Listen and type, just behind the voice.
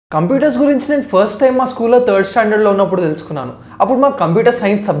Computers గురించి నేను first time మా స్కూల్లో థర్డ్ స్టాండర్డ్లో ఉన్నప్పుడు తెలుసుకున్నాను. అప్పుడు మాకు కంప్యూటర్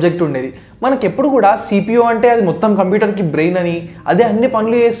సైన్స్ సబ్జెక్ట్ ఉండేది. మనకు ఎప్పుడు కూడా CPU అంటే అది మొత్తం కంప్యూటర్కి బ్రెయిన్ అని, అదే అన్ని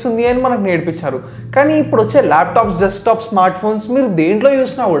పనులు చేస్తుంది అని మనకు నేర్పించారు. కానీ ఇప్పుడు వచ్చే ల్యాప్టాప్స్, డెస్క్టాప్, స్మార్ట్ ఫోన్స్ మీరు దేంట్లో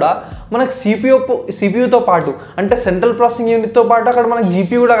చూసినా కూడా మనకు CPUతో పాటు అంటే సెంట్రల్ ప్రాసెసింగ్ యూనిట్తో పాటు అక్కడ మనకు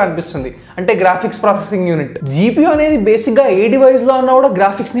GPU కూడా కనిపిస్తుంది, అంటే గ్రాఫిక్స్ ప్రాసెసింగ్ యూనిట్. GPU అనేది బేసిక్గా ఏ డివైస్లో అన్నా కూడా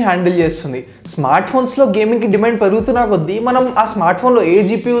గ్రాఫిక్స్ని హ్యాండిల్ చేస్తుంది. స్మార్ట్ ఫోన్స్లో గేమింగ్కి డిమాండ్ పెరుగుతున్న కొద్దీ మనం ఆ స్మార్ట్ ఫోన్లో ఏ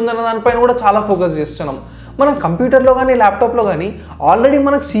GPU ఉందన్న దానిపైన కూడా చాలా ఫోకస్ చేస్తున్నాం. మనం కంప్యూటర్లో కానీ ల్యాప్టాప్లో కానీ ఆల్రెడీ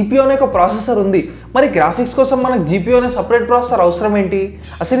మనకు CPU అనే ఒక ప్రాసెసర్ ఉంది. మరి గ్రాఫిక్స్ కోసం మనకు GPU అనే సపరేట్ ప్రాసెసర్ అవసరం ఏంటి?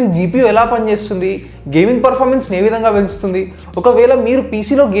 అసలు ఈ GPU ఎలా పనిచేస్తుంది? గేమింగ్ పర్ఫార్మెన్స్ని ఏ విధంగా పెంచుతుంది? ఒకవేళ మీరు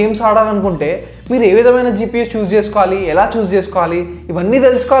PCలో గేమ్స్ ఆడాలనుకుంటే మీరు ఏ విధమైన GPU చూస్ చేసుకోవాలి, ఎలా చూస్ చేసుకోవాలి, ఇవన్నీ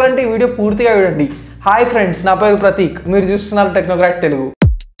తెలుసుకోవాలంటే ఈ వీడియో పూర్తిగా చూడండి. హాయ్ ఫ్రెండ్స్, నా పేరు ప్రతీక్, మీరు చూస్తున్నారు టెక్నోక్రాట్ తెలుగు.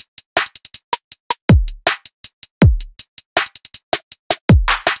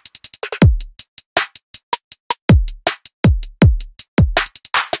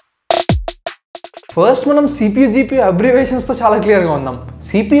 ఫస్ట్ మనం CPU GPU అబ్రివేషన్స్తో చాలా క్లియర్గా ఉందాం.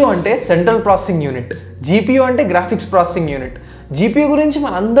 CPU అంటే సెంట్రల్ ప్రాసెసింగ్ యూనిట్, GPU అంటే గ్రాఫిక్స్ ప్రాసెసింగ్ యూనిట్. GPU గురించి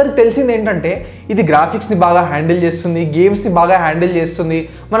మనందరికి తెలిసింది ఏంటంటే ఇది గ్రాఫిక్స్ని బాగా హ్యాండిల్ చేస్తుంది, గేమ్స్ని బాగా హ్యాండిల్ చేస్తుంది,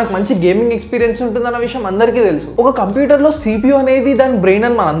 మనకు మంచి గేమింగ్ ఎక్స్పీరియన్స్ ఉంటుందన్న విషయం అందరికీ తెలుసు. ఒక కంప్యూటర్లో CPU అనేది దాని బ్రెయిన్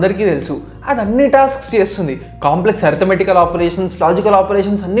అని మనందరికీ తెలుసు. అది అన్ని టాస్క్స్ చేస్తుంది. కాంప్లెక్స్ అరిథమెటికల్ ఆపరేషన్స్, లాజికల్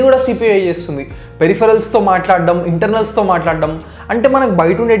ఆపరేషన్స్ అన్నీ కూడా CPU చేస్తుంది. పెరిఫరల్స్తో మాట్లాడడం, ఇంటర్నల్స్తో మాట్లాడడం, అంటే మనకు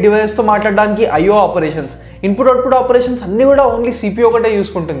బయట ఉండే డివైస్తో మాట్లాడడానికి IO operations, input output operations అన్నీ కూడా ఓన్లీ CPU ఒకటే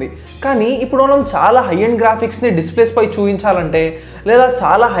చూసుకుంటుంది. కానీ ఇప్పుడు మనం చాలా హై అండ్ గ్రాఫిక్స్ని డిస్ప్లేస్ పై చూపించాలంటే, లేదా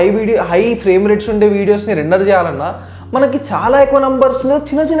చాలా హై ఫ్రేమ్ రేట్స్ ఉండే వీడియోస్ని రెండర్ చేయాలన్నా మనకి చాలా ఎక్కువ నంబర్స్ మీద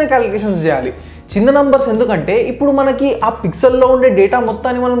చిన్న చిన్న క్యాలిక్యులేషన్స్ చేయాలి. చిన్న నంబర్స్ ఎందుకంటే ఇప్పుడు మనకి ఆ పిక్సెల్లో ఉండే డేటా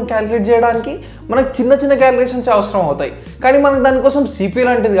మొత్తాన్ని మనం క్యాలిక్యులేట్ చేయడానికి మనకి చిన్న చిన్న క్యాలిక్యులేషన్స్ అవసరం అవుతాయి. కానీ మనకు దానికోసం CPU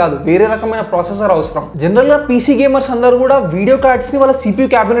లాంటిది కాదు, వేరే రకమైన ప్రాసెసర్ అవసరం. జనరల్గా PC గేమర్స్ అందరూ కూడా వీడియో కార్డ్స్ని వాళ్ళ CPU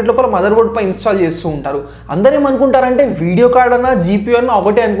క్యాబినెట్ లోపల మదర్ బోర్డ్ పై ఇన్స్టాల్ చేస్తూ ఉంటారు. అందరూ ఏమనుకుంటారంటే వీడియో కార్డ్ అన్నా GPU అన్నా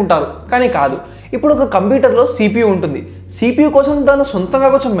ఒకటే అనుకుంటారు, కానీ కాదు. ఇప్పుడు ఒక కంప్యూటర్లో CPU ఉంటుంది. CPU కోసం దాని సొంతంగా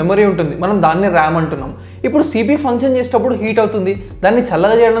కొంచెం మెమరీ ఉంటుంది, మనం దాన్ని RAM అంటున్నాం. ఇప్పుడు CPU ఫంక్షన్ చేసేటప్పుడు హీట్ అవుతుంది, దాన్ని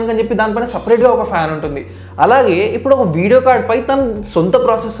చల్లగా చేయడానికి అని చెప్పి దానిపైన సపరేట్గా ఒక ఫ్యాన్ ఉంటుంది. అలాగే ఇప్పుడు ఒక వీడియో కార్డ్ పై తన సొంత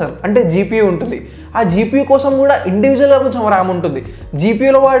ప్రాసెసర్ అంటే GPU ఉంటుంది. ఆ GPU కోసం కూడా ఇండివిజువల్గా కొంచెం RAM ఉంటుంది.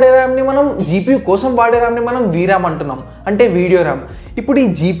 GPUలో వాడే ర్యామ్ని మనం GPU కోసం వాడే ర్యామ్ని మనం VRAM అంటున్నాం, అంటే వీడియో ర్యామ్. ఇప్పుడు ఈ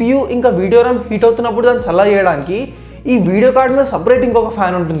GPU ఇంకా వీడియో ర్యామ్ హీట్ అవుతున్నప్పుడు దాన్ని చల్లగా చేయడానికి ఈ వీడియో కార్డ్ మీద సపరేట్ ఇంకొక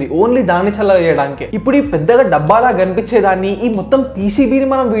ఫ్యాన్ ఉంటుంది, ఓన్లీ దాన్ని చల్లగా చేయడానికి. ఇప్పుడు ఈ పెద్దగా డబ్బాలా కనిపించేదాన్ని ఈ మొత్తం PCBని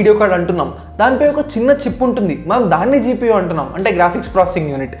మనం వీడియో కార్డ్ అంటున్నాం. దానిపై ఒక చిన్న చిప్ ఉంటుంది, మనం దాన్ని GPU అంటున్నాం, అంటే గ్రాఫిక్స్ ప్రాసెసింగ్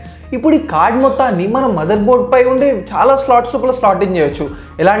యూనిట్. ఇప్పుడు ఈ కార్డ్ మొత్తాన్ని మనం మదర్ బోర్డ్ పై ఉండే చాలా స్లాట్స్ లోపల స్లాటింగ్ చేయొచ్చు.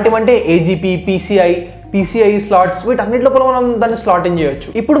 ఎలాంటివంటే AGP, PCI స్లాట్స్, వీటన్నిటి లోపల మనం దాన్ని స్లాటింగ్ చేయొచ్చు.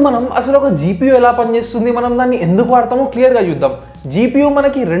 ఇప్పుడు మనం అసలు ఒక GPU ఎలా పనిచేస్తుంది, మనం దాన్ని ఎందుకు వాడతామో క్లియర్గా చూద్దాం. GPU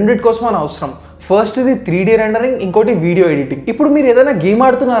మనకి రెండిటి కోసం అని అవసరం. ఫస్ట్ ఇది 3D రెండరింగ్, ఇంకోటి వీడియో ఎడిటింగ్. ఇప్పుడు మీరు ఏదైనా గేమ్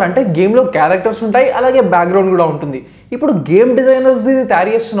ఆడుతున్నారంటే గేమ్లో క్యారెక్టర్స్ ఉంటాయి, అలాగే బ్యాక్గ్రౌండ్ కూడా ఉంటుంది. ఇప్పుడు గేమ్ డిజైనర్స్ ఇది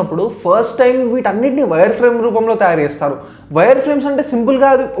తయారు చేస్తున్నప్పుడు ఫస్ట్ టైం వీటన్నిటిని వైర్ ఫ్రేమ్ రూపంలో తయారు చేస్తారు. వైర్ ఫ్రేమ్స్ అంటే సింపుల్గా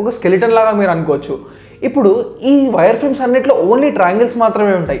అది ఒక స్కెలిటన్ లాగా మీరు అనుకోవచ్చు. ఇప్పుడు ఈ వైర్ ఫ్రేమ్స్ అన్నిట్లో ఓన్లీ ట్రయాంగిల్స్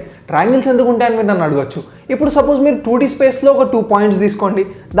మాత్రమే ఉంటాయి. ట్రయాంగిల్స్ ఎందుకు ఉంటాయని మీరు నన్ను అడగచ్చు. ఇప్పుడు సపోజ్ మీరు 2D స్పేస్లో ఒక 2 పాయింట్స్ తీసుకోండి,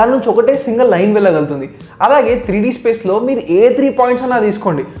 దాని నుంచి ఒకటే సింగిల్ లైన్ వెళ్ళగలుగుతుంది. అలాగే 3D స్పేస్లో మీరు ఏ 3 పాయింట్స్ అన్నా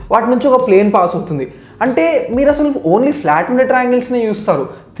తీసుకోండి, వాటి నుంచి ఒక ప్లేన్ పాస్ అవుతుంది. అంటే మీరు అసలు ఓన్లీ ఫ్లాట్ ఉండే ట్రయాంగిల్స్నే చూస్తారు.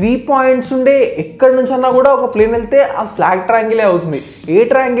 3 పాయింట్స్ ఉండే ఎక్కడి నుంచి అన్నా కూడా ఒక ప్లేన్ వెళ్తే ఆ ఫ్లాట్ ట్రయాంగిలే అవుతుంది. ఏ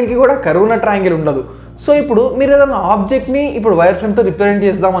ట్రయాంగిల్కి కూడా కర్వ్ ఉన్న ట్రయాంగిల్ ఉండదు. సో ఇప్పుడు మీరు ఏదైనా ఆబ్జెక్ట్ని ఇప్పుడు వైర్ ఫ్రేమ్తో రిప్రజెంట్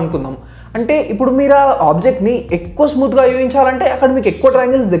చేద్దాం అనుకుందాం. అంటే ఇప్పుడు మీరు ఆ ఆబ్జెక్ట్ని ఎక్కువ స్మూత్గా యూహించాలంటే అక్కడ మీకు ఎక్కువ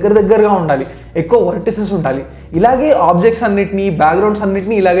ట్రయాంగిల్స్ దగ్గరగా ఉండాలి, ఎక్కువ వర్టిసెస్ ఉండాలి. ఇలాగే ఆబ్జెక్ట్స్ అన్నిటిని, బ్యాక్గ్రౌండ్స్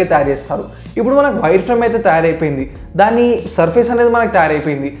అన్నిటిని ఇలాగే తయారు చేస్తారు. ఇప్పుడు మనకు వైర్ ఫ్రేమ్ అయితే తయారైపోయింది, దాని సర్ఫేస్ అనేది మనకు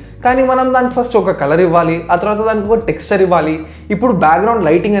తయారైపోయింది. కానీ మనం దానికి ఫస్ట్ ఒక కలర్ ఇవ్వాలి, ఆ తర్వాత దానికి ఒక టెక్స్చర్ ఇవ్వాలి. ఇప్పుడు బ్యాక్గ్రౌండ్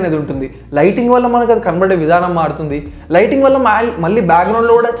లైటింగ్ అనేది ఉంటుంది. లైటింగ్ వల్ల మనకు అది కనబడే విధానం మారుతుంది. లైటింగ్ వల్ల మళ్ళీ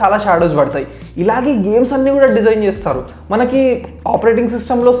బ్యాక్గ్రౌండ్లో కూడా చాలా షాడోస్ పడతాయి. ఇలాగే గేమ్స్ అన్నీ కూడా డిజైన్ చేస్తారు. మనకి ఆపరేటింగ్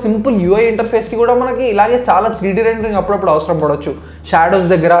సిస్టంలో సింపుల్ UI ఇంటర్ఫేస్కి కూడా మనకి ఇలాగే చాలా 3D రెండరింగ్ అప్పుడప్పుడు అవసరం పడవచ్చు,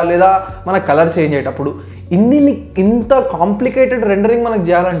 షాడోస్ దగ్గర లేదా మన కలర్ చేంజ్ అయ్యేటప్పుడు. ఇంత కాంప్లికేటెడ్ రెండరింగ్ మనకు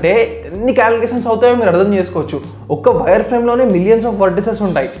చేయాలంటే ఎన్ని క్యాలిక్యులేషన్స్ అవుతాయో మీరు అర్థం చేసుకోవచ్చు. ఒక్క వైర్ ఫ్రేమ్లోనే మిలియన్స్ ఆఫ్ వర్టిసెస్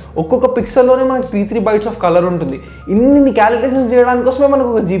ఉంటాయి, ఒక్కొక్క పిక్సెల్లోనే మనకి 3 బైట్స్ ఆఫ్ కలర్ ఉంటుంది. ఇన్ని క్యాలిక్యులేషన్స్ చేయడానికి కోసమే మనకు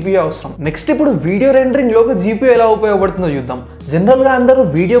ఒక GPU అవసరం. నెక్స్ట్ ఇప్పుడు వీడియో రెండరింగ్లో ఒక GPU ఎలా ఉపయోగపడుతుందో చూద్దాం. జనరల్గా అందరూ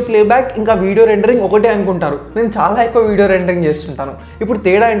వీడియో ప్లేబ్యాక్ ఇంకా వీడియో రెండరింగ్ ఒకటే అనుకుంటారు. నేను చాలా ఎక్కువ వీడియో రెండరింగ్ చేస్తుంటాను. ఇప్పుడు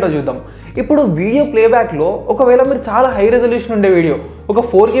తేడా ఏంటో చూద్దాం. ఇప్పుడు వీడియో ప్లేబ్యాక్లో ఒకవేళ మీరు చాలా హై రెజల్యూషన్ ఉండే వీడియో, ఒక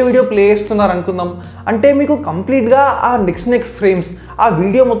 4K వీడియో ప్లే చేస్తున్నారు అనుకుందాం. అంటే మీకు కంప్లీట్గా ఆ నెక్స్ట్ ఫ్రేమ్స్ ఆ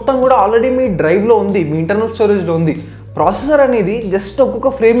వీడియో మొత్తం కూడా ఆల్రెడీ మీ డ్రైవ్లో ఉంది, మీ ఇంటర్నల్ స్టోరేజ్లో ఉంది. ప్రాసెసర్ అనేది జస్ట్ ఒక్కొక్క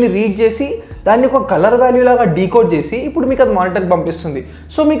ఫ్రేమ్ని రీడ్ చేసి దాన్ని ఒక కలర్ వాల్యూ లాగా డీకోడ్ చేసి ఇప్పుడు మీకు అది మానిటర్కి పంపిస్తుంది.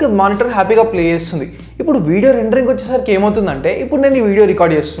 సో మీకు మానిటర్ హ్యాపీగా ప్లే చేస్తుంది. ఇప్పుడు వీడియో రెండరింగ్ వచ్చేసరికి ఏమవుతుందంటే, ఇప్పుడు నేను ఈ వీడియో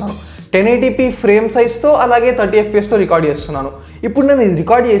రికార్డ్ చేస్తున్నాను 1080p ఫ్రేమ్ సైజ్తో, అలాగే 30 fps రికార్డ్ చేస్తున్నాను. ఇప్పుడు నేను ఇది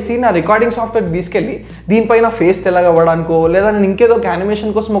రికార్డ్ చేసి నా రికార్డింగ్ సాఫ్ట్వేర్ తీసుకెళ్ళి దీనిపైన ఫేస్ తెల్లగా అవ్వడానికో లేదా నేను ఇంకేదో ఒక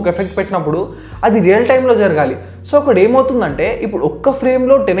యానిమేషన్ కోసం ఒక ఎఫెక్ట్ పెట్టినప్పుడు అది రియల్ టైంలో జరగాలి. సో అక్కడ ఏమవుతుందంటే, ఇప్పుడు ఒక్క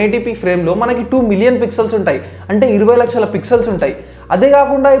ఫ్రేమ్లో 1080p ఫ్రేమ్లో మనకి 2 మిలియన్ పిక్సెల్స్ ఉంటాయి, అంటే 20 లక్షల పిక్సెల్స్ ఉంటాయి. అదే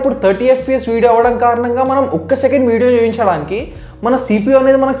కాకుండా ఇప్పుడు 30 fps వీడియో అవ్వడం కారణంగా మనం ఒక్క సెకండ్ వీడియో చూపించడానికి మన CPU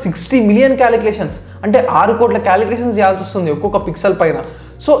అనేది మనకు 60 మిలియన్ క్యాలిక్యులేషన్స్, అంటే 6 కోట్ల క్యాలిక్యులేషన్స్ చేయాల్సి వస్తుంది ఒక్కొక్క పిక్సెల్ పైన.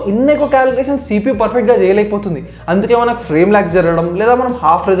 సో ఇన్ని ఎక్కువ క్యాలిక్యులేషన్స్ CPU పర్ఫెక్ట్గా చేయలేకపోతుంది. అందుకే మనకు ఫ్రేమ్ ల్యాగ్స్ జరగడం లేదా మనం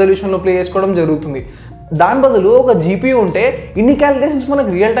హాఫ్ రెజల్యూషన్లో ప్లే చేసుకోవడం జరుగుతుంది. దాని బదులు ఒక GPU ఉంటే ఇన్ని క్యాలిక్యులేషన్స్ మనకు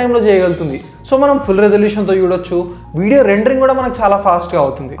రియల్ టైంలో చేయగలుగుతుంది. సో మనం ఫుల్ రెజల్యూషన్తో చూడొచ్చు, వీడియో రెండరింగ్ కూడా మనకు చాలా ఫాస్ట్గా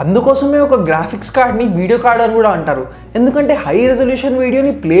అవుతుంది. అందుకోసమే ఒక గ్రాఫిక్స్ కార్డ్ని వీడియో కార్డ్ అని కూడా అంటారు. ఎందుకంటే హై రెజల్యూషన్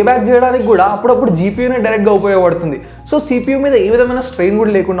వీడియోని ప్లేబ్యాక్ చేయడానికి కూడా అప్పుడప్పుడు GPUనే డైరెక్ట్గా ఉపయోగపడుతుంది. సో CPU మీద ఏ విధమైన స్ట్రెయిన్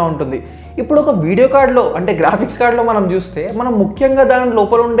కూడా లేకుండా ఉంటుంది. ఇప్పుడు ఒక వీడియో కార్డ్లో అంటే గ్రాఫిక్స్ కార్డ్లో మనం చూస్తే మనం ముఖ్యంగా దాని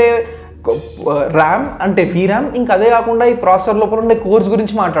లోపల ఉండే ర్యామ్ అంటే VRAM, ఇంకా అదే కాకుండా ఈ ప్రాసెసర్ లోపల ఉండే కోర్స్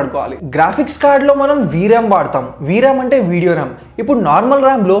గురించి మాట్లాడుకోవాలి. గ్రాఫిక్స్ కార్డ్లో మనం VRAM వాడతాం. VRAM అంటే వీడియో ర్యామ్. ఇప్పుడు నార్మల్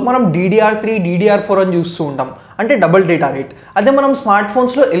ర్యామ్లో మనం DDR3 DDR4 అని చూస్తూ ఉంటాం, అంటే డబుల్ డేటా రేట్. అదే మనం స్మార్ట్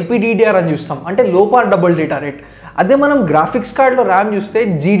ఫోన్స్లో LPDDR అని చూస్తాం, అంటే లో పవర్ డబుల్ డేటా రేట్. అదే మనం గ్రాఫిక్స్ కార్డ్లో ర్యామ్ చూస్తే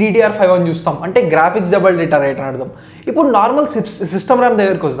GDDR5 అని చూస్తాం, అంటే గ్రాఫిక్స్ డబుల్ డేటా రేట్ అని అర్థం. ఇప్పుడు నార్మల్ సిస్టమ్ ర్యామ్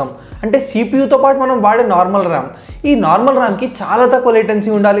దగ్గరికి వస్తాం, అంటే CPUతో పాటు మనం వాడే నార్మల్ ర్యామ్. ఈ నార్మల్ ర్యామ్కి చాలా తక్కువ లేటెన్సీ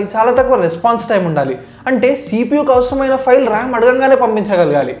ఉండాలి, చాలా తక్కువ రెస్పాన్స్ టైం ఉండాలి. అంటే CPUకి అవసరమైన ఫైల్ ర్యామ్ అడగంగానే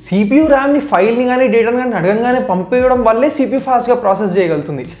పంపించగలగాలి. CPU ర్యామ్ని ఫైల్ని కానీ డేటాని కానీ అడగంగానే పంపించడం వల్లే CPU ఫాస్ట్గా ప్రాసెస్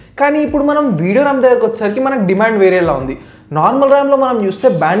చేయగలుగుతుంది. కానీ ఇప్పుడు మనం వీడియో ర్యామ్ దగ్గరికి వచ్చేసరికి మనకు డిమాండ్ వేరేలా ఉంది. నార్మల్ ర్యామ్లో మనం చూస్తే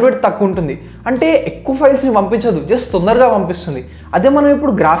బ్యాండ్విడ్త్ తక్కువ ఉంటుంది, అంటే ఎక్కువ ఫైల్స్ని పంపించదు, జస్ట్ తొందరగా పంపిస్తుంది. అదే మనం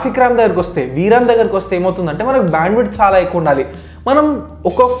ఇప్పుడు గ్రాఫిక్ ర్యామ్ దగ్గరికి వస్తే VRAM దగ్గరికి వస్తే ఏమవుతుందంటే మనకు బ్యాండ్విడ్త్ చాలా ఎక్కువ ఉండాలి. మనం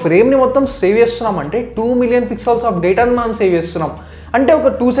ఒక ఫ్రేమ్ని మొత్తం సేవ్ చేస్తున్నాం అంటే 2 మిలియన్ పిక్సెల్స్ ఆఫ్ డేటాని మనం సేవ్ చేస్తున్నాం. అంటే ఒక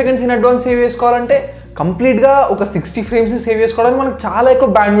 2 సెకండ్స్ ఇన్ అడ్వాన్స్ సేవ్ చేసుకోవాలంటే కంప్లీట్గా ఒక 60 ఫ్రేమ్స్ని సేవ్ చేసుకోవడానికి మనకు చాలా ఎక్కువ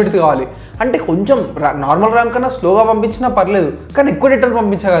బ్యాండ్విడ్త్ కావాలి. అంటే కొంచెం నార్మల్ ర్యామ్ కన్నా స్లోగా పంపించినా పర్లేదు, కానీ ఎక్కువ డేటాను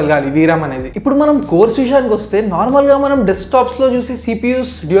పంపించగలగాలి VRAM అనేది. ఇప్పుడు మనం కోర్స్ విషయానికి వస్తే నార్మల్గా మనం డెస్క్టాప్స్లో చూసి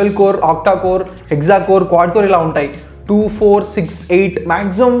CPUs dual core, octa core, hexa core, quad core ఇలా ఉంటాయి. 2, 4, 6, 8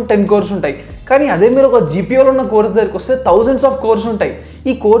 మ్యాక్సిమం 10 కోర్స్ ఉంటాయి. కానీ అదే మీరు ఒక GPUలో ఉన్న కోర్స్ దగ్గరికి వస్తే థౌజండ్స్ ఆఫ్ కోర్స్ ఉంటాయి.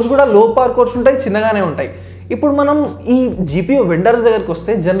 ఈ కోర్స్ కూడా లో పవర్ కోర్స్ ఉంటాయి, చిన్నగానే ఉంటాయి. ఇప్పుడు మనం ఈ GPU వెండర్స్ దగ్గరికి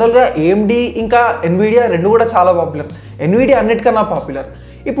వస్తే జనరల్గా AMD ఇంకా NVIDIA రెండు కూడా చాలా పాపులర్. NVIDIA అన్నిటికన్నా పాపులర్.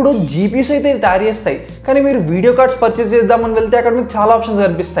 ఇప్పుడు GPUs అయితే తయారు చేస్తాయి, కానీ మీరు వీడియో కార్డ్స్ పర్చేస్ చేద్దామని వెళ్తే అక్కడ మీకు చాలా ఆప్షన్స్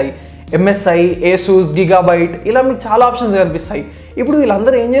కనిపిస్తాయి. MSI, ASUS, Gigabyte ఇలా మీకు చాలా ఆప్షన్స్ కనిపిస్తాయి. ఇప్పుడు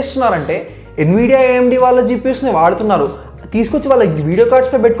వీళ్ళందరూ ఏం చేస్తున్నారంటే NVIDIA, AMD వాళ్ళ GPUsని వాడుతున్నారు, తీసుకొచ్చి వాళ్ళ వీడియో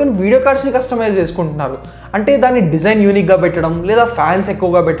కార్డ్స్పై పెట్టుకొని వీడియో కార్డ్స్ని కస్టమైజ్ చేసుకుంటున్నారు. అంటే దాన్ని డిజైన్ యూనిక్గా పెట్టడం, లేదా ఫ్యాన్స్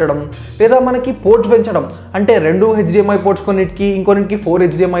ఎక్కువగా పెట్టడం, లేదా మనకి పోర్ట్స్ పెంచడం. అంటే 2 HDMI పోర్ట్స్ కొన్నిటికి, ఇంకొన్నిటికి 4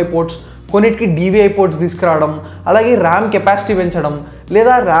 HDMI పోర్ట్స్, కొన్నిటికి DVI పోర్ట్స్ తీసుకురావడం, అలాగే ర్యామ్ కెపాసిటీ పెంచడం,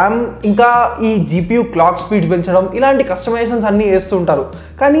 లేదా ర్యామ్ ఇంకా ఈ GPU క్లాక్ స్పీడ్స్ పెంచడం, ఇలాంటి కస్టమైజేషన్స్ అన్నీ చేస్తూ ఉంటారు.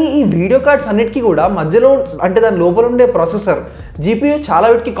 కానీ ఈ వీడియో కార్డ్స్ అన్నిటికీ కూడా మధ్యలో అంటే దాని లోపల ఉండే ప్రాసెసర్ GPU చాలా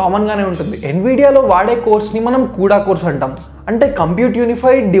వీటికి కామన్గానే ఉంటుంది. NVIDIAలో వాడే కోర్స్ని మనం CUDA కోర్స్ అంటాం, అంటే కంప్యూట్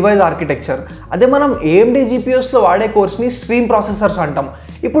యూనిఫైడ్ డివైస్ ఆర్కిటెక్చర్. అదే మనం AMD GPUsలో వాడే కోర్స్ని స్ట్రీమ్ ప్రాసెసర్స్ అంటాం.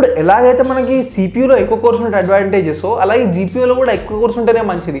 ఇప్పుడు ఎలాగైతే మనకి CPUలో ఎక్కువ కోర్స్ ఉంటే అడ్వాంటేజెస్, అలాగే GPUలో కూడా ఎక్కువ కోర్స్ ఉంటేనే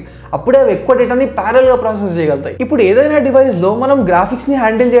మంచిది. అప్పుడే అవి ఎక్కువ డేటాని ప్యారల్గా ప్రాసెస్ చేయగలుగుతాయి. ఇప్పుడు ఏదైనా డివైస్లో మనం గ్రాఫిక్స్ని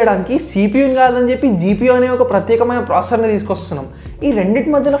హ్యాండిల్ చేయడానికి CPUని కాదని చెప్పి GPU అనే ఒక ప్రత్యేకమైన ప్రాసెసర్ని తీసుకొస్తున్నాం. ఈ రెండింటి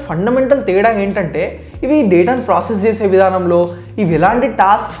మధ్యలో ఫండమెంటల్ తేడా ఏంటంటే ఇవి డేటాను ప్రాసెస్ చేసే విధానంలో, ఇవి ఎలాంటి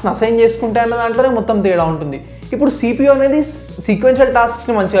టాస్క్స్ని అసైన్ చేసుకుంటాయి అన్న దాంట్లోనే మొత్తం తేడా ఉంటుంది. ఇప్పుడు CPU అనేది సీక్వెన్షియల్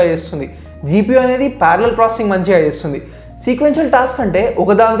టాస్క్స్ని మంచిగా చేస్తుంది, GPU అనేది ప్యారలల్ ప్రాసెసింగ్ మంచిగా చేస్తుంది. సీక్వెన్షియల్ టాస్క్ అంటే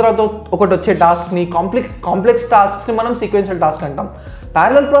ఒకదాని తర్వాత ఒకటి వచ్చే టాస్క్ని, కాంప్లెక్స్ టాస్క్స్ని మనం సీక్వెన్షియల్ టాస్క్ అంటాం.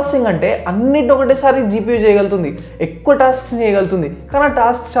 ప్యారలల్ ప్రాసెసింగ్ అంటే అన్నిటి ఒకటేసారి GPU చేయగలుగుతుంది, ఎక్కువ టాస్క్స్ చేయగలుగుతుంది, కానీ ఆ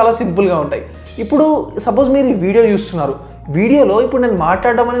టాస్క్స్ చాలా సింపుల్గా ఉంటాయి. ఇప్పుడు సపోజ్ మీరు ఈ వీడియో చూస్తున్నారు, వీడియోలో ఇప్పుడు నేను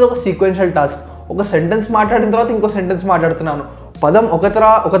మాట్లాడడం అనేది ఒక సీక్వెన్షియల్ టాస్క్. ఒక సెంటెన్స్ మాట్లాడిన తర్వాత ఇంకో సెంటెన్స్ మాట్లాడుతున్నాను, పదం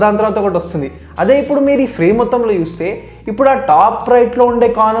ఒకదాని తర్వాత ఒకటి వస్తుంది. అదే ఇప్పుడు మీరు ఈ ఫ్రేమ్ మొత్తంలో చూస్తే ఇప్పుడు ఆ టాప్ రైట్లో ఉండే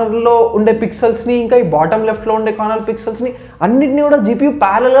కార్నర్లో ఉండే పిక్సెల్స్ని, ఇంకా ఈ బాటమ్ లెఫ్ట్లో ఉండే కార్నర్ పిక్సెల్స్ని అన్నింటినీ కూడా GPU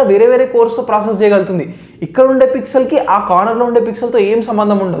ప్యారల్గా వేరే వేరే కోర్స్తో ప్రాసెస్ చేయగలుగుతుంది. ఇక్కడ ఉండే పిక్సెల్కి ఆ కార్నర్లో ఉండే పిక్సెల్తో ఏం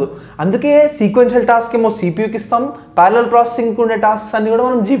సంబంధం ఉండదు. అందుకే సీక్వెన్షియల్ టాస్క్ ఏమో సిపియూకి ఇస్తాం, ప్యారలల్ ప్రాసెసింగ్ ఉండే టాస్క్స్ అన్ని కూడా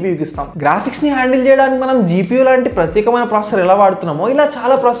మనం జీపీయూకి ఇస్తాం. గ్రాఫిక్స్ని హ్యాండిల్ చేయడానికి మనం జీపీయూ లాంటి ప్రత్యేకమైన ప్రాసెసర్ ఎలా వాడుతున్నామో ఇలా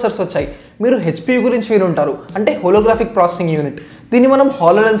చాలా ప్రాసెసర్స్ వచ్చాయి. మీరు హెచ్పియూ గురించి వినుంటారు, అంటే హోలోగ్రాఫిక్ ప్రాసెసింగ్ యూనిట్. దీన్ని మనం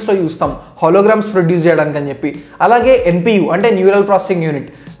హాలోలెన్స్లో చూస్తాం హాలోగ్రామ్స్ ప్రొడ్యూస్ చేయడానికి అని చెప్పి. అలాగే ఎన్పియూ అంటే న్యూరల్ ప్రాసెసింగ్ యూనిట్,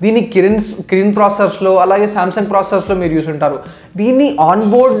 దీన్ని కిరిన్ ప్రాసెసర్స్లో అలాగే సామ్సంగ్ ప్రాసెసర్స్లో మీరు చూసి ఉంటారు. దీన్ని ఆన్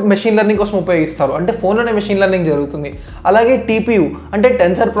బోర్డ్ మెషిన్ లెర్నింగ్ కోసం ఉపయోగిస్తారు, అంటే ఫోన్లోనే మెషిన్ లెర్నింగ్ జరుగుతుంది. అలాగే టీపీయూ అంటే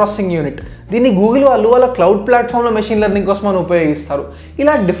టెన్సర్ ప్రాసెసింగ్ యూనిట్, దీన్ని గూగుల్ వాళ్ళు వాళ్ళ క్లౌడ్ ప్లాట్ఫామ్లో మెషిన్ లెర్నింగ్ కోసం అని ఉపయోగిస్తారు.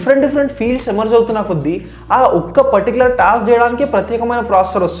 ఇలా డిఫరెంట్ ఫీల్డ్స్ ఎమర్జ్ అవుతున్న కొద్దీ ఆ ఒక్క పర్టికులర్ టాస్క్ చేయడానికి ప్రత్యేకమైన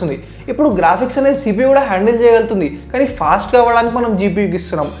ప్రాసెసర్ వస్తుంది. ఇప్పుడు గ్రాఫిక్స్ అనేది సిపియూ కూడా హ్యాండిల్ చేయగలుగుతుంది, కానీ ఫాస్ట్గా అవ్వడానికి మనం జీపీయూకి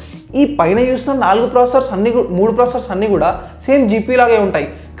ఇస్తున్నాం. ఈ పైన చూసిన 3 ప్రాసెసర్స్ అన్నీ కూడా సేమ్ జీపీ లాగే ఉంటాయి,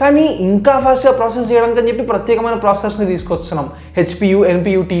 కానీ ఇంకా ఫాస్ట్గా ప్రాసెస్ చేయడానికి అని చెప్పి ప్రత్యేకమైన ప్రాసెసర్స్ని తీసుకొస్తున్నాం, హెచ్పియూ,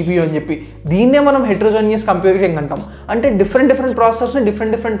 ఎన్పియూ, టీపీయూ అని చెప్పి. దీన్నే మనం హెట్రోజోనియస్ కంప్యూటింగ్ అంటాం, అంటే డిఫరెంట్ ప్రాసెసర్స్ని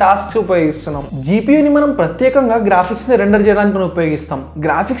డిఫరెంట్ టాస్క్స్ ఉపయోగిస్తున్నాం. జీపీయూని మనం ప్రత్యేకంగా గ్రాఫిక్స్ని రెండర్ చేయడానికి మనం ఉపయోగిస్తాం.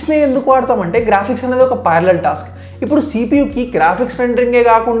 గ్రాఫిక్స్ని ఎందుకు వాడతామంటే గ్రాఫిక్స్ అనేది ఒక ప్యారలల్ టాస్క్. ఇప్పుడు సిపియూకి గ్రాఫిక్స్ రెండరింగే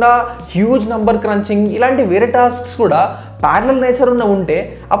కాకుండా హ్యూజ్ నంబర్ క్రంచింగ్ ఇలాంటి వేరే టాస్క్స్ కూడా ప్యారలల్ నేచర్ ఉంటే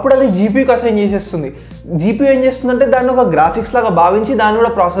అప్పుడు అది జీపీయూకి అసైన్ చేసేస్తుంది. జీపీయూ ఏం చేస్తుందంటే దాన్ని ఒక గ్రాఫిక్స్ లాగా భావించి దాన్ని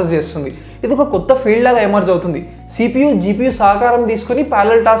కూడా ప్రాసెస్ చేస్తుంది. ఇది ఒక కొత్త ఫీల్డ్ లాగా ఎమర్జ్ అవుతుంది. సిపియూ జీపీయూ సహకారం తీసుకుని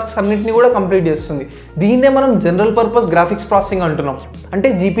ప్యారలల్ టాస్క్స్ అన్నింటినీ కూడా కంప్లీట్ చేస్తుంది. దీన్నే మనం జనరల్ పర్పస్ గ్రాఫిక్స్ ప్రాసెసింగ్ అంటున్నాం, అంటే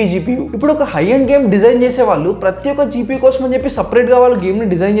జీపీయూ. ఇప్పుడు ఒక హై అండ్ గేమ్ డిజైన్ చేసే వాళ్ళు ప్రతి ఒక్క జీపీయూ కోసం అని చెప్పి సపరేట్గా వాళ్ళు గేమ్ని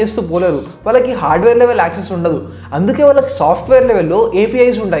డిజైన్ చేస్తూ పోలేరు. వాళ్ళకి హార్డ్వేర్ లెవెల్ యాక్సెస్ ఉండదు. అందుకే వాళ్ళకి సాఫ్ట్వేర్ లెవెల్లో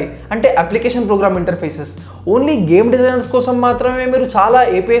ఏపీఐస్ ఉంటాయి, అంటే application program interfaces. Only game designers కోసం మాత్రమే మీరు చాలా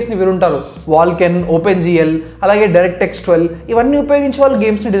ఏపీఐస్ని వినుంటారు. వాల్కెన్, ఓపెన్జిఎల్, అలాగే డైరెక్ట్ X12 ఇవన్నీ ఉపయోగించి వాళ్ళు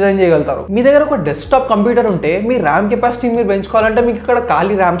గేమ్స్ని డిజైన్ చేయగలుగుతారు. మీ దగ్గర ఒక డెస్క్టాప్ కంప్యూటర్ ఉంటే మీ ర్యామ్ కెపాసిటీని మీరు పెంచుకోవాలంటే మీకు ఇక్కడ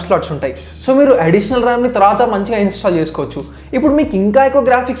ఖాళీ ర్యామ్ స్లాట్స్ ఉంటాయి. సో మీరు అడిషనల్ ర్యామ్ని తర్వాత మంచిగా ఇన్స్టాల్ చేసుకోవచ్చు. ఇప్పుడు మీకు ఇంకా ఎక్కువ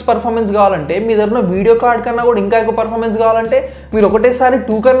గ్రాఫిక్స్ పర్ఫార్మెన్స్ కావాలంటే, మీ దగ్గర వీడియో కార్డ్ కన్నా కూడా ఇంకా ఎక్కువ పర్ఫార్మెన్స్ కావాలంటే మీరు ఒకటేసారి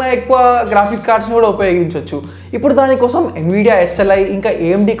 2 కన్నా ఎక్కువ గ్రాఫిక్ కార్డ్స్ని కూడా ఉపయోగించవచ్చు. ఇప్పుడు దానికోసం NVIDIA SLI ఇంకా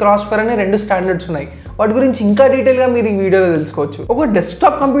AMD Crossfire అనే 2 స్టాండర్డ్స్ ఉన్నాయి. వాటి గురించి ఇంకా డీటెయిల్గా మీరు ఈ వీడియోలో తెలుసుకోవచ్చు. ఒక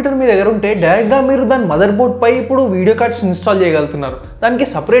డెస్క్టాప్ కంప్యూటర్ మీ దగ్గర ఉంటే డైరెక్ట్గా మీరు దాని మదర్ బోర్డ్ పై ఇప్పుడు వీడియో కార్డ్స్ ఇన్స్టాల్ చేయగలుగుతున్నారు. దానికి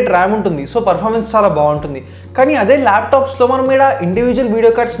సపరేట్ ర్యామ్ ఉంటుంది, సో పర్ఫార్మెన్స్ చాలా బాగుంటుంది. కానీ అదే ల్యాప్టాప్స్లో మనం ఇక్కడ ఇండివిజువల్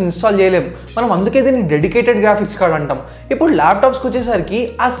వీడియో కార్డ్స్ ఇన్స్టాల్ చేయలేము. మనం అందుకే దీన్ని డెడికేటెడ్ గ్రాఫిక్స్ కార్డ్ అంటాం. ఇప్పుడు ల్యాప్టాప్స్కి వచ్చేసరికి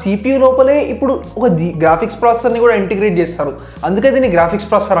ఆ సిపియూ లోపలే ఇప్పుడు ఒక గ్రాఫిక్స్ ప్రాసెసర్ని కూడా ఇంటిగ్రేట్ చేస్తారు. అందుకే దీన్ని గ్రాఫిక్స్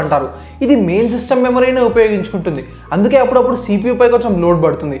ప్రాసెసర్ అంటారు. ఇది మెయిన్ సిస్టమ్ మెమరీని ఉపయోగించుకుంటుంది. అందుకే అప్పుడప్పుడు సిపియూ పై కొంచెం లోడ్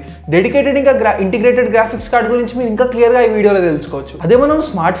పడుతుంది. డెడికేటెడ్ ఇంకా ఇంటిగ్రేటెడ్ గ్రాఫిక్స్ కార్డ్ గురించి మీరు ఇంకా క్లియర్గా ఈ వీడియోలో తెలుసుకోవచ్చు. అదే మనం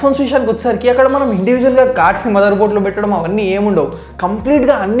స్మార్ట్ ఫోన్స్ విషయానికి వచ్చేసరికి అక్కడ మనం ఇండివిజువల్గా కార్డ్స్ని మదర్ బోర్డ్లో పెట్టడం అవన్నీ ఏముండవు.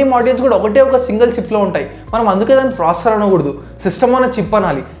 కంప్లీట్గా అన్ని మాడ్యూల్స్ కూడా ఒక సింగిల్ చిప్లో ఉంటాయి. మనం అందుకే దాన్ని ప్రాసెసర్ అనకూడదు, సిస్టమ్ అన్న చిప్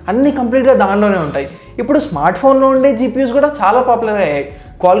అనాలి. అన్ని కంప్లీట్గా దానిలోనే ఉంటాయి. ఇప్పుడు స్మార్ట్ ఫోన్లో ఉండే జీపీయూస్ కూడా చాలా పాపులర్ అయ్యాయి.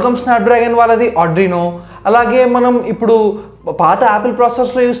 క్వాల్కామ్ స్నాప్డ్రాగన్ వాళ్ళది ఆర్డినో, అలాగే మనం ఇప్పుడు పాత యాపిల్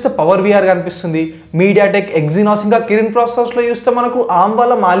ప్రాసెసర్స్లో చూస్తే పవర్ విఆర్ కనిపిస్తుంది, మీడియాటెక్ ఎగ్జినాస్ ఇంకా కిరిన్ ప్రాసెసర్స్లో చూస్తే మనకు ఆమ్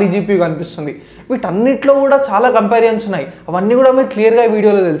వాళ్ళ మాలీ జీపీయూ కనిపిస్తుంది. వీటన్నిటిలో కూడా చాలా కంపారిజన్స్ ఉన్నాయి. అవన్నీ కూడా మీరు క్లియర్గా ఈ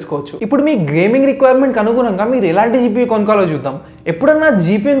వీడియోలో తెలుసుకోవచ్చు. ఇప్పుడు మీ గేమింగ్ రిక్వైర్మెంట్కి అనుగుణంగా మీరు ఎలాంటి జీపీయూ కొనుక్కోవాలో చూద్దాం. ఎప్పుడన్నా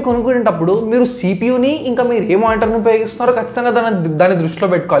జీపీయూని కొనుక్కునేటప్పుడు మీరు సిపియూని ఇంకా మీరు ఏ మానిటర్ని ఉపయోగిస్తున్నారో ఖచ్చితంగా దాన్ని దృష్టిలో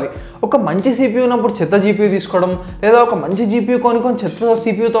పెట్టుకోవాలి. ఒక మంచి సిపియూ ఉన్నప్పుడు చెత్త జీపీయూ తీసుకోవడం, లేదా ఒక మంచి జీపీయూ కొనుక్కొని చెత్త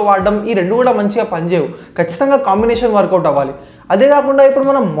సిపియూతో వాడడం, ఈ రెండు కూడా మంచిగా పనిచేయవు. ఖచ్చితంగా కాంబినేషన్ వర్కౌట్ అవ్వాలి. అదే కాకుండా ఇప్పుడు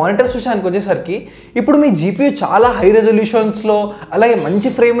మనం మానిటర్స్ విషయానికి వచ్చేసరికి ఇప్పుడు మీ జీపీయూ చాలా హై రెజల్యూషన్స్లో అలాగే మంచి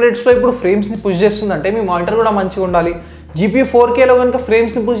ఫ్రేమ్ రేట్స్లో ఇప్పుడు ఫ్రేమ్స్ని పుష్ చేస్తుందంటే మీ మానిటర్ కూడా మంచిగా ఉండాలి. జీపీయూ 4Kలో కనుక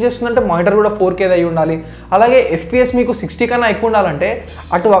ఫ్రేమ్స్ని పుష్ చేస్తుందంటే మానిటర్ కూడా 4K అయి ఉండాలి. అలాగే FPS మీకు 60 కన్నా ఎక్కువ ఉండాలంటే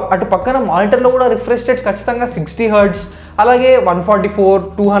అటు పక్కన మానిటర్లో కూడా రిఫ్రెష్ రేట్స్ ఖచ్చితంగా 60 Hz, అలాగే 144,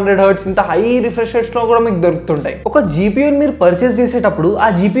 200 Hz ఇంత హై రిఫ్రెష్ రేట్స్లో కూడా మీకు దొరుకుతుంటాయి. ఒక జీపీయూని మీరు పర్చేస్ చేసేటప్పుడు ఆ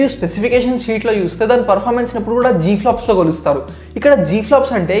జీపీయూ స్పెసిఫికేషన్ షీట్లో చూస్తే దాని పర్ఫార్మెన్స్ ఎప్పుడు కూడా జీఫ్లాప్స్లో కొలుస్తారు. ఇక్కడ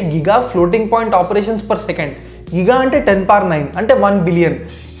జీఫ్లాప్స్ అంటే giga floating point operations per second. Giga అంటే 10⁹ అంటే 1 బిలియన్.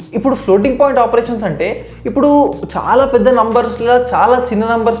 ఇప్పుడు ఫ్లోటింగ్ పాయింట్ ఆపరేషన్స్ అంటే ఇప్పుడు చాలా పెద్ద నంబర్స్లో చాలా చిన్న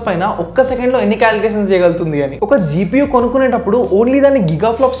నంబర్స్ పైన ఒక్క సెకండ్లో ఎన్ని క్యాలిక్యులేషన్స్ చేయగలుగుతుంది అని. ఒక జీపీయూ కొనుక్కునేటప్పుడు ఓన్లీ దాన్ని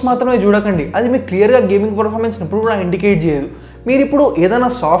గిగాఫ్లాప్స్ మాత్రమే చూడకండి. అది మీకు క్లియర్గా గేమింగ్ పర్ఫార్మెన్స్ ఎప్పుడు కూడా ఇండికేట్ చేయదు. మీరు ఇప్పుడు ఏదైనా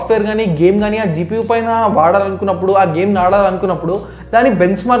సాఫ్ట్వేర్ కానీ గేమ్ కానీ ఆ జీపీయూ పైన వాడాలనుకున్నప్పుడు, ఆ గేమ్ని ఆడాలనుకున్నప్పుడు దాని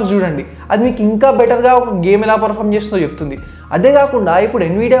బెంచ్ మార్క్స్ చూడండి. అది మీకు ఇంకా బెటర్గా ఒక గేమ్ ఎలా పర్ఫామ్ చేస్తుందో చెప్తుంది. అదే కాకుండా ఇప్పుడు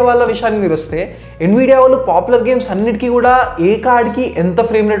ఎన్విడియా వాళ్ళ విషయానికి మీరు వస్తే ఎన్విడియా వాళ్ళు పాపులర్ గేమ్స్ అన్నిటికీ కూడా ఏ కార్డ్కి ఎంత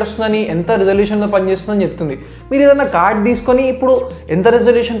ఫ్రేమ్ రేట్ వస్తుందని ఎంత రెజల్యూషన్లో పనిచేస్తుందని చెప్తుంది. మీరు ఏదైనా కార్డ్ తీసుకొని ఇప్పుడు ఎంత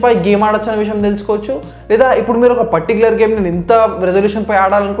రెజల్యూషన్ పై గేమ్ ఆడొచ్చు అనే విషయం తెలుసుకోవచ్చు. లేదా ఇప్పుడు మీరు ఒక పర్టికులర్ గేమ్ నేను ఎంత రెజల్యూషన్ పై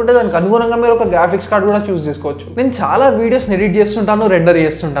ఆడాలనుకుంటే దానికి అనుగుణంగా మీరు ఒక గ్రాఫిక్స్ కార్డ్ కూడా చూస్ చేసుకోవచ్చు. నేను చాలా వీడియోస్ ఎడిట్ చేస్తుంటాను, రెండర్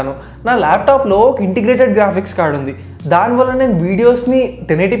చేస్తుంటాను. నా ల్యాప్టాప్లో ఒక ఇంటిగ్రేటెడ్ గ్రాఫిక్స్ కార్డ్ ఉంది. దానివల్ల నేను వీడియోస్ని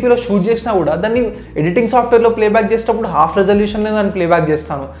 1080pలో షూట్ చేసినా కూడా దాన్ని ఎడిటింగ్ సాఫ్ట్వేర్లో ప్లేబ్యాక్ చేసేటప్పుడు హాఫ్ రెజల్యూషన్లో దాన్ని ప్లేబ్యాక్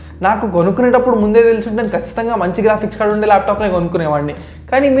చేస్తాను. నాకు కొనుక్కునేటప్పుడు ముందే తెలుసుంటే నేను ఖచ్చితంగా మంచి గ్రాఫిక్స్ కార్డ్ ఉండే ల్యాప్టాప్నే కొనుక్కునేవాడిని.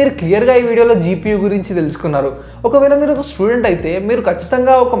 కానీ మీరు క్లియర్గా ఈ వీడియోలో జీపీయూ గురించి తెలుసుకున్నారు. ఒకవేళ మీరు ఒక స్టూడెంట్ అయితే మీరు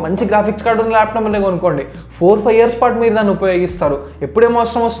ఖచ్చితంగా ఒక మంచి గ్రాఫిక్స్ కార్డ్ ఉన్న ల్యాప్టాప్నే కొనుక్కోండి. 4-5 years పాటు మీరు దాన్ని ఉపయోగిస్తారు. ఎప్పుడేం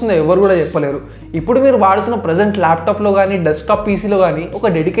అవసరం వస్తుందో ఎవరు కూడా చెప్పలేరు. ఇప్పుడు మీరు వాడుతున్న ప్రజెంట్ ల్యాప్టాప్లో కానీ డెస్క్టాప్ పీసీలో కానీ ఒక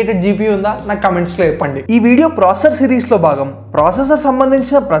డెడికేటెడ్ జీపీయూ ఉందా? నాకు కమెంట్స్లో చెప్పండి. ఈ వీడియో ప్రాసెసర్ సిరీస్లో భాగం. ప్రాసెసర్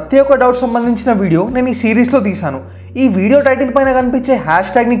సంబంధించిన ప్రతి ఒక్క డౌట్ సంబంధించిన వీడియో నేను ఈ సిరీస్లో తీశాను. ఈ వీడియో టైటిల్ పైన కనిపించే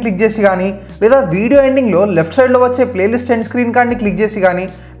హ్యాష్ ట్యాగ్ని క్లిక్ చేసి కానీ లేదా వీడియో ఎండింగ్లో లెఫ్ట్ సైడ్లో వచ్చే ప్లేలిస్ట్ అండ్ స్క్రీన్ కార్డ్ని క్లిక్ చేసి కానీ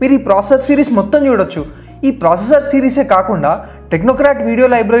మీరు ఈ ప్రాసెసర్ సిరీస్ మొత్తం చూడొచ్చు. ఈ ప్రాసెసర్ సిరీసే కాకుండా టెక్నోక్రాట్ వీడియో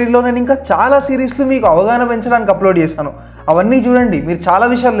లైబ్రరీలో నేను ఇంకా చాలా సిరీస్లు మీకు అవగాహన పెంచడానికి అప్లోడ్ చేశాను. అవన్నీ చూడండి, మీరు చాలా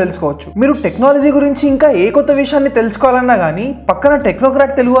విషయాలు తెలుసుకోవచ్చు. మీరు టెక్నాలజీ గురించి ఇంకా ఏ కొత్త విషయాన్ని తెలుసుకోవాలన్నా కానీ పక్కన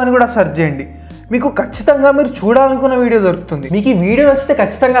టెక్నోక్రాట్ తెలుగు అని కూడా సెర్చ్ చేయండి. మీకు ఖచ్చితంగా మీరు చూడాలనుకున్న వీడియో దొరుకుతుంది. మీకు ఈ వీడియో నచ్చితే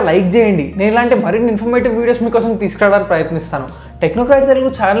ఖచ్చితంగా లైక్ చేయండి. నేను ఇలాంటి మరిన్ని ఇన్ఫర్మేటివ్ వీడియోస్ మీకోసం తీసుకురావడానికి ప్రయత్నిస్తాను. టెక్నోక్రాట్ తెలుగు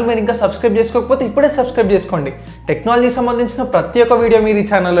ఛానల్ మీరు ఇంకా సబ్స్క్రైబ్ చేసుకోకపోతే ఇప్పుడే సబ్స్క్రైబ్ చేసుకోండి. టెక్నాలజీ సంబంధించిన ప్రతి ఒక్క వీడియో మీరు ఈ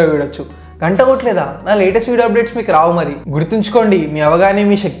ఛానల్లో చూడొచ్చు. గంట కొట్టలేదా? నా లేటెస్ట్ వీడియో అప్డేట్స్ మీకు రావు. మరి గుర్తుంచుకోండి, మీ అవగాహనే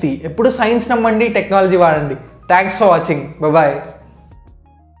మీ శక్తి. ఎప్పుడు సైన్స్ నమ్మండి, టెక్నాలజీ వాడండి. Thanks for watching. బాయ్.